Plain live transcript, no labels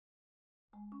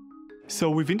So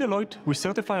within Deloitte, we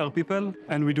certify our people,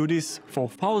 and we do this for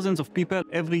thousands of people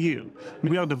every year.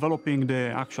 We are developing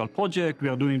the actual project, we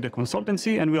are doing the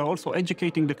consultancy, and we are also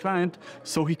educating the client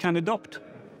so he can adopt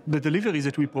the deliveries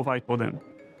that we provide for them.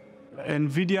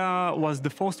 NVIDIA was the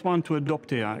first one to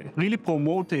adopt AI, really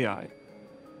promote AI,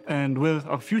 and where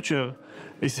our future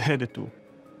is headed to.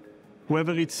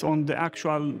 Whether it's on the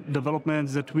actual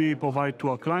developments that we provide to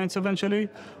our clients eventually,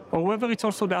 or whether it's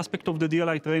also the aspect of the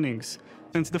DLI trainings.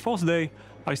 Since the first day,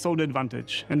 I saw the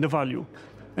advantage and the value.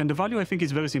 And the value, I think,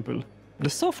 is very simple. The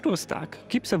software stack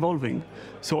keeps evolving.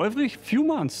 So every few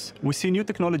months, we see new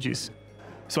technologies.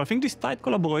 So I think this tight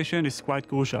collaboration is quite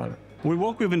crucial. We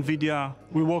work with NVIDIA,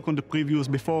 we work on the previews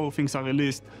before things are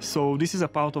released. So this is a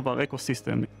part of our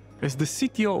ecosystem. As the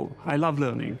CTO, I love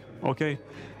learning, okay?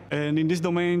 And in these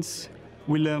domains,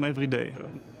 we learn every day.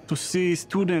 To see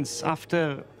students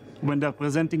after, when they're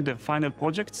presenting their final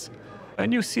projects,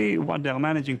 and you see what they're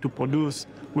managing to produce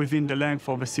within the length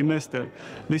of a semester,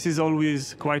 this is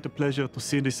always quite a pleasure to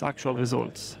see these actual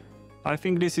results. I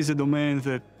think this is a domain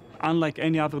that, unlike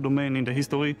any other domain in the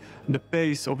history, the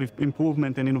pace of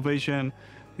improvement and innovation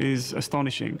is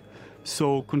astonishing.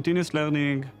 So continuous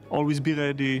learning, always be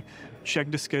ready,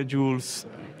 check the schedules,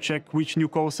 check which new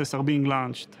courses are being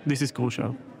launched. This is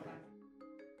crucial.